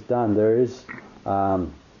task is done. There is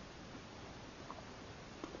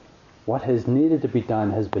what has needed to be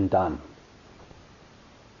done has been done.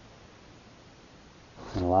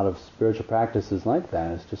 And a lot of spiritual practices like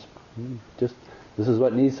that. It's just this is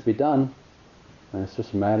what needs to be done, and it's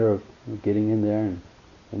just a matter of getting in there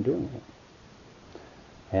and doing it.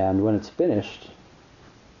 And when it's finished,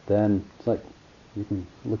 then it's like you can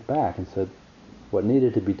look back and say, what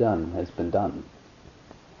needed to be done has been done.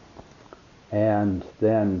 And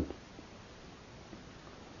then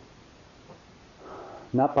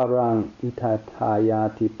naparang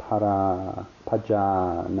itatayati para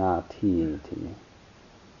pajanati.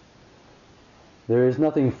 There is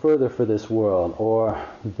nothing further for this world, or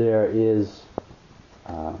there is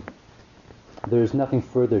nothing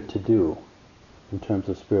further to do in terms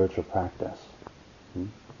of spiritual practice.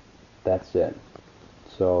 That's it.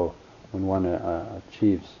 So when one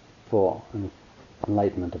achieves full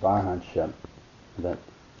enlightenment of arhatship,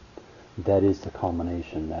 that is the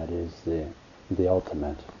culmination, that is the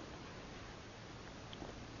ultimate.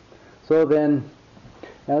 So then,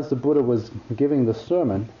 as the Buddha was giving the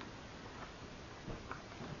sermon,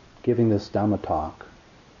 giving this Dhamma talk,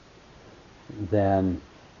 then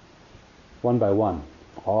one by one,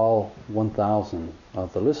 all 1,000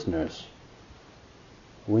 of the listeners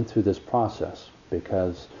went through this process,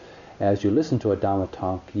 because as you listen to a Dhamma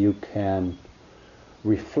talk, you can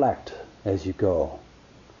reflect as you go.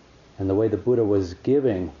 And the way the Buddha was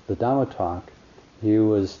giving the Dhamma talk, he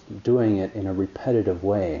was doing it in a repetitive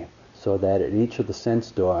way, so that at each of the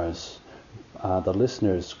sense doors, the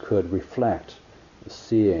listeners could reflect,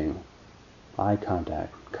 seeing, eye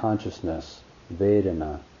contact, consciousness,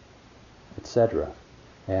 Vedana, etc.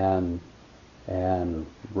 And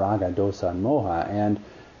raga, dosa, and moha.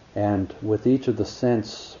 And with each of the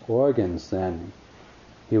sense organs, then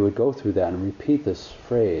he would go through that and repeat this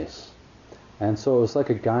phrase. And so it was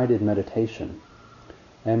like a guided meditation.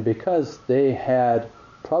 And because they had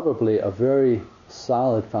probably a very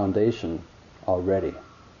solid foundation already,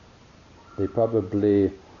 they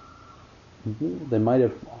might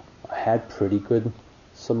have had pretty good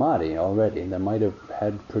samadhi already. They might have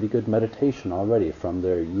had pretty good meditation already from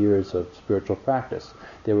their years of spiritual practice.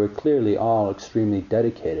 They were clearly all extremely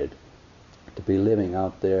dedicated to be living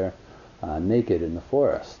out there naked in the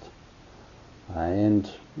forest. And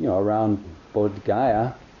around Bodh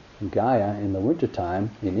Gaya in the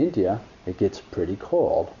wintertime in India, it gets pretty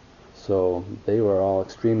cold. So they were all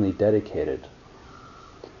extremely dedicated.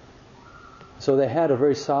 So they had a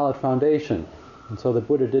very solid foundation. And so the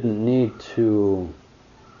Buddha didn't need to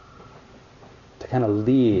kind of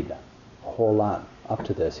lead a whole lot up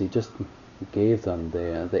to this. He just gave them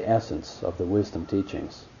the essence of the wisdom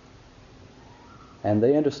teachings. And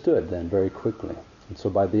they understood then very quickly. And so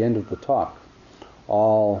by the end of the talk,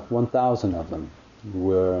 all 1,000 of them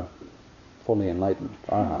were fully enlightened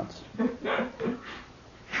arhats.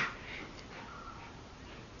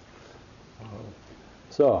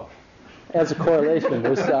 So, as a correlation,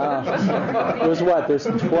 there's 20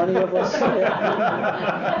 of us here?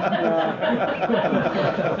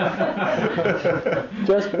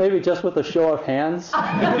 Just with a show of hands.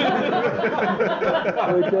 Can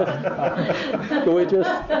we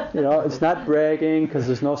just, it's not bragging because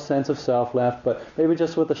there's no sense of self left, but maybe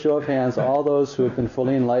just with a show of hands, all those who have been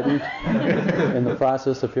fully enlightened in the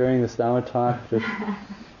process of hearing this Dharma talk. Just,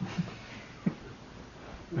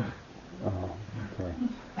 okay.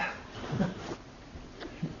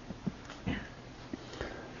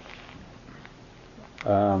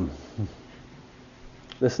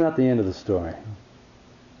 That's not the end of the story.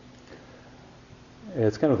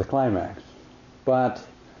 It's kind of the climax. But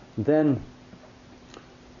then,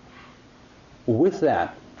 with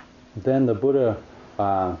that, then the Buddha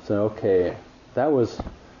said, okay, this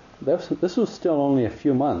was still only a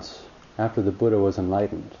few months after the Buddha was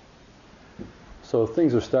enlightened. So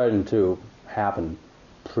things were starting to happen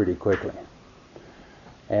pretty quickly.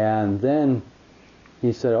 And then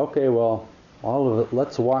he said, okay, well, all of it,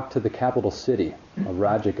 let's walk to the capital city of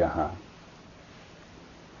Rajagaha,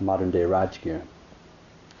 modern day Rajgir.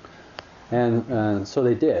 And so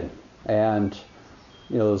they did. And,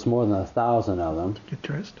 there was more than 1,000 of them. Did they get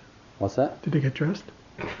dressed? What's that? Did they get dressed?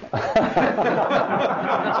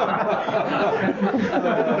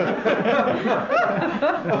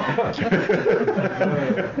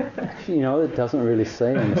 It doesn't really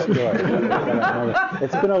say in the story.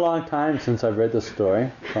 It's been a long time since I've read the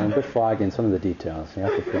story, so I'm a bit foggy in some of the details. You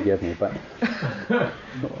have to forgive me, but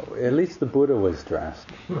at least the Buddha was dressed.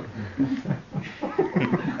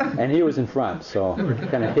 And he was in front, so he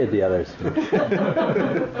kind of hid the others.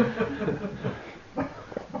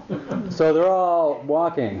 So they're all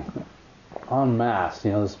walking en masse,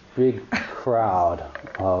 this big crowd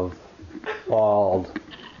of bald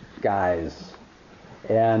guys.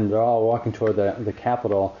 And they're all walking toward the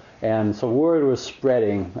capital. And so word was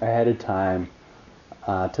spreading ahead of time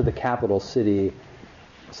to the capital city.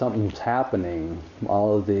 Something's happening.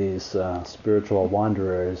 All of these spiritual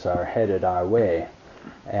wanderers are headed our way.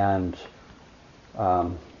 And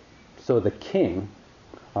so the king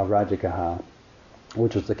of Rajagaha,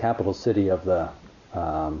 which was the capital city of the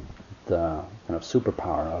kind of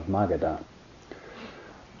superpower of Magadha,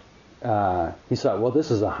 he thought, well, this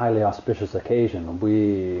is a highly auspicious occasion.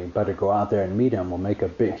 We better go out there and meet him. We'll make a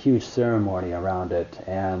huge ceremony around it.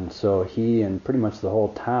 And so he and pretty much the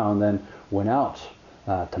whole town then went out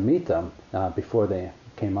to meet them before they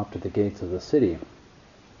came up to the gates of the city.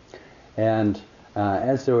 And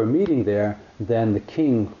as they were meeting there, then the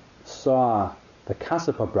king saw the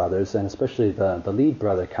Kassapa brothers, and especially the lead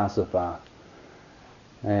brother Kassapa.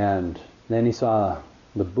 And then he saw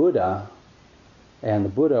the Buddha, and the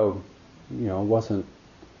Buddha, wasn't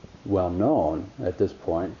well known at this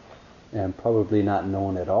point, and probably not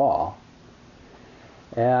known at all.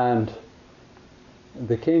 And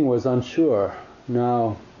the king was unsure.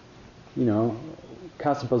 Now,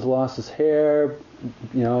 Kassapa's lost his hair.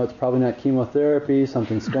 It's probably not chemotherapy.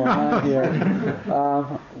 Something's going on here.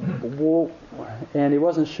 And he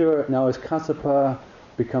wasn't sure. Now, has Kassapa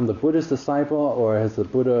become the Buddha's disciple, or has the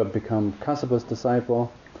Buddha become Kassapa's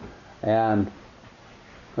disciple? And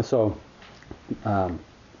so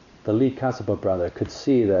the lead Kassapa brother could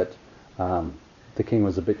see that the king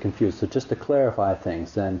was a bit confused. So just to clarify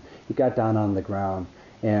things, then he got down on the ground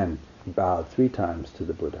and bowed 3 times to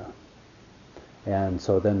the Buddha. And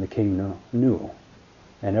so then the king knew,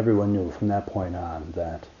 and everyone knew from that point on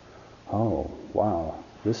that, oh, wow,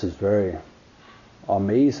 this is very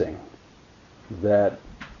amazing that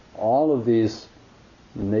all of these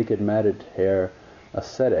naked matted hair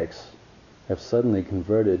ascetics have suddenly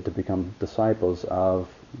converted to become disciples of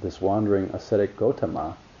this wandering ascetic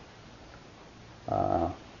Gautama.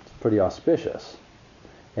 It's pretty auspicious.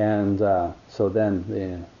 And so then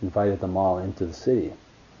they invited them all into the city.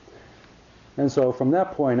 And so from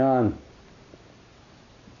that point on,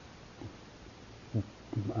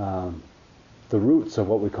 the roots of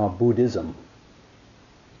what we call Buddhism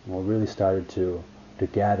really started to to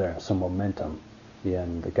gather some momentum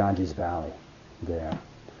in the Ganges Valley there,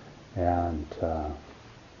 and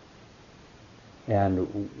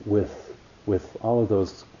with all of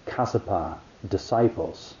those Kassapa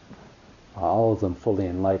disciples, all of them fully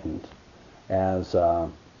enlightened, as a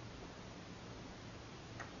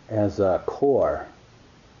core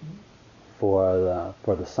for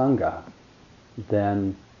the Sangha,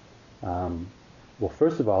 then well,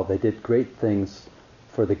 first of all, they did great things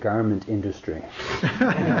for the garment industry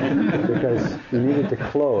because you needed to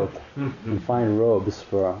clothe and find robes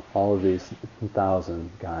for all of these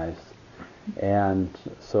 1,000 guys, and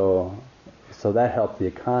so that helped the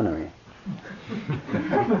economy.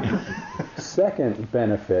 Second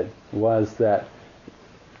benefit was that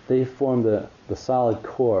they formed the solid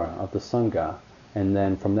core of the Sangha, and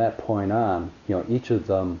then from that point on, each of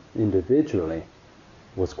them individually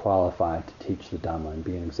was qualified to teach the Dhamma and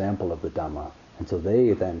be an example of the Dhamma, and so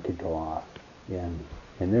they then could go off in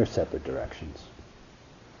their separate directions.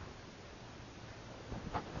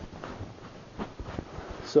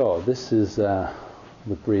 So this is the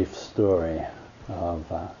brief story of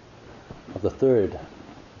the third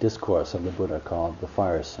discourse of the Buddha, called the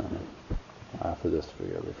Fire Sermon. I offer this for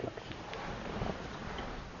your reflection.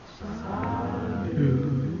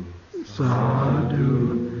 Sadhu,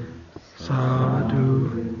 sadhu,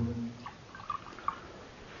 sadhu.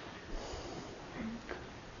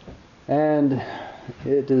 And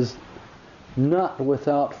it is not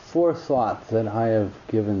without forethought that I have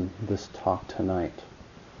given this talk tonight.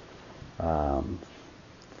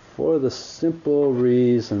 For the simple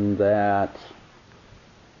reason that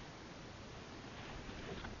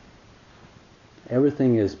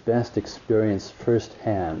everything is best experienced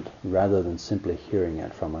firsthand rather than simply hearing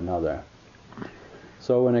it from another.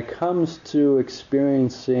 So when it comes to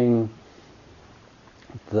experiencing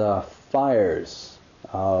the fires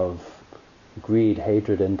of greed,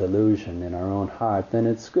 hatred, and delusion in our own heart, then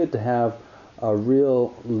it's good to have a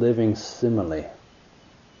real living simile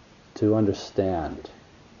to understand.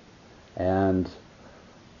 And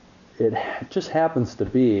it just happens to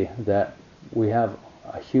be that we have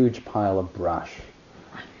a huge pile of brush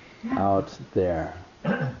out there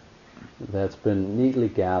that's been neatly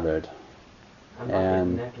gathered. I'm not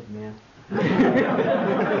getting naked, man.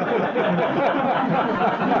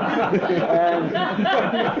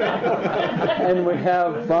 and we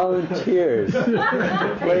have volunteers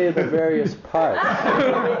to play the various parts.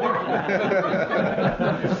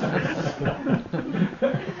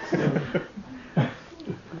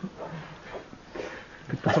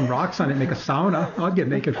 Put some rocks on it, make a sauna. I'll get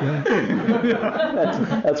naked for that.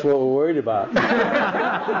 That's what we're worried about.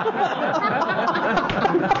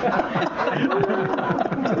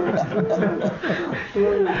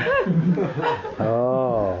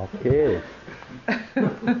 Oh, okay.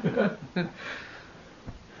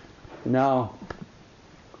 Now,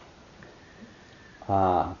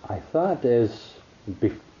 I thought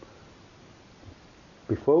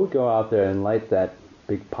before we go out there and light that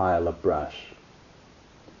big pile of brush,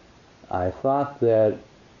 I thought that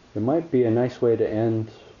it might be a nice way to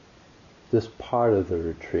end this part of the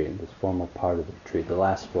retreat, this formal part of the retreat, the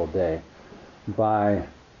last full day, by,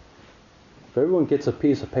 if everyone gets a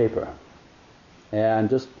piece of paper and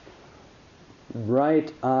just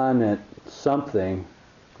write on it something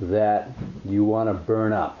that you want to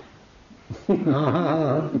burn up.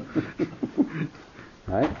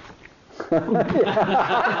 Right? Hey,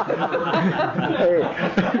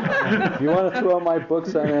 if you want to throw my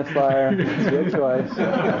books on that fire, it's your choice.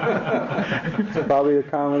 It's probably the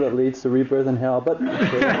karma that leads to rebirth in hell, but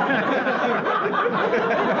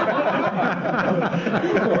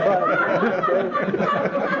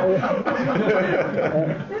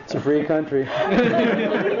it's a free country.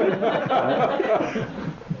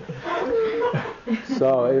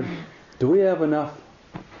 So, do we have enough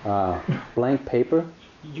blank paper?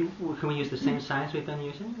 Can we use the same size we've been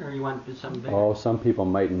using, or you want something bigger? Oh, some people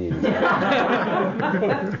might need it.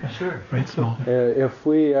 Sure. Right, small. If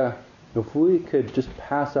we could just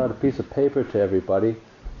pass out a piece of paper to everybody,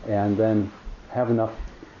 and then have enough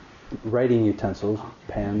writing utensils,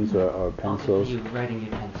 pens or pencils. Writing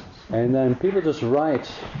utensils. And then people just write,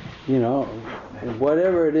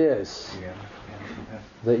 whatever it is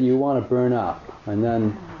that you want to burn up, and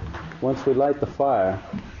then once we light the fire,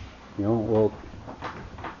 we'll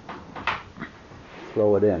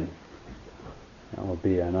throw it in. That will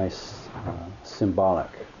be a nice symbolic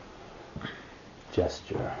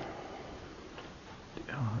gesture.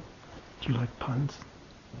 Do you like puns?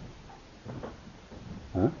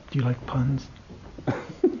 Huh? Do you like puns?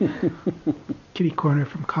 Kitty corner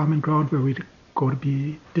from Common Ground, where we go to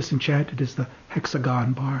be disenchanted, is the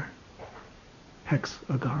Hexagon Bar.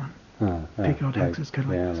 hexagon. Yeah, Take out hex is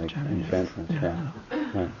kind of like like chanting. enchantments, yeah.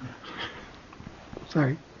 Right.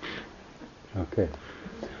 Sorry. Okay.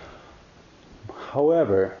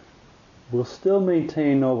 However, we'll still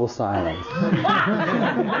maintain noble silence.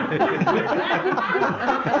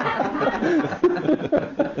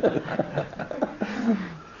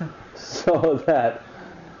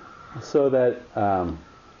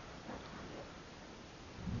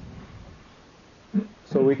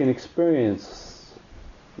 So we can experience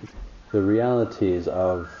the realities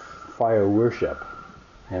of fire worship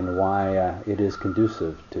and why it is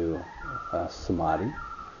conducive to samadhi.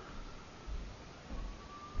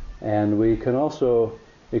 And we can also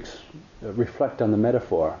reflect on the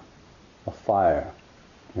metaphor of fire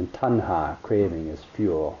and tanha, craving, as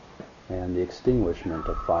fuel, and the extinguishment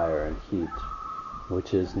of fire and heat,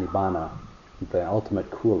 which is nibbana, the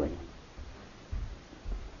ultimate cooling.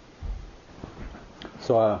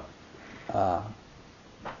 So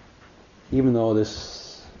even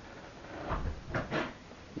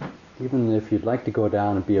if you'd like to go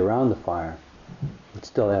down and be around the fire, I'd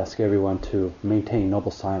still ask everyone to maintain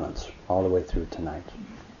noble silence all the way through tonight.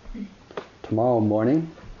 Tomorrow morning,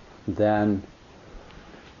 then,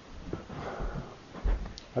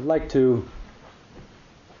 I'd like to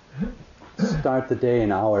start the day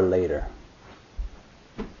an hour later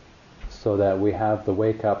so that we have the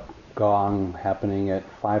wake-up gong happening at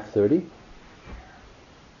 5:30.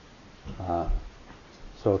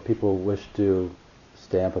 So if people wish to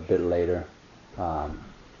stay up a bit later,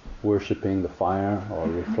 worshipping the fire or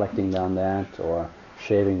reflecting on that or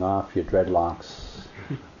shaving off your dreadlocks,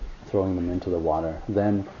 throwing them into the water,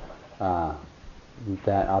 then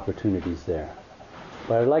that opportunity's there.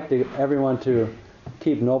 But I'd like everyone to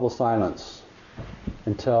keep noble silence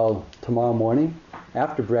until tomorrow morning.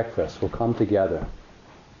 After breakfast, we'll come together,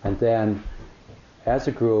 and then as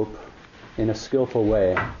a group, in a skillful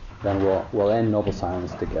way, then we'll end noble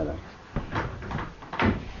silence together.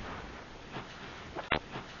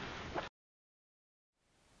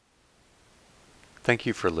 Thank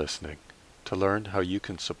you for listening. To learn how you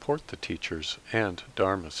can support the teachers and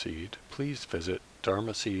Dharma Seed, please visit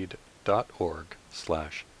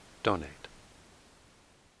dharmaseed.org/donate.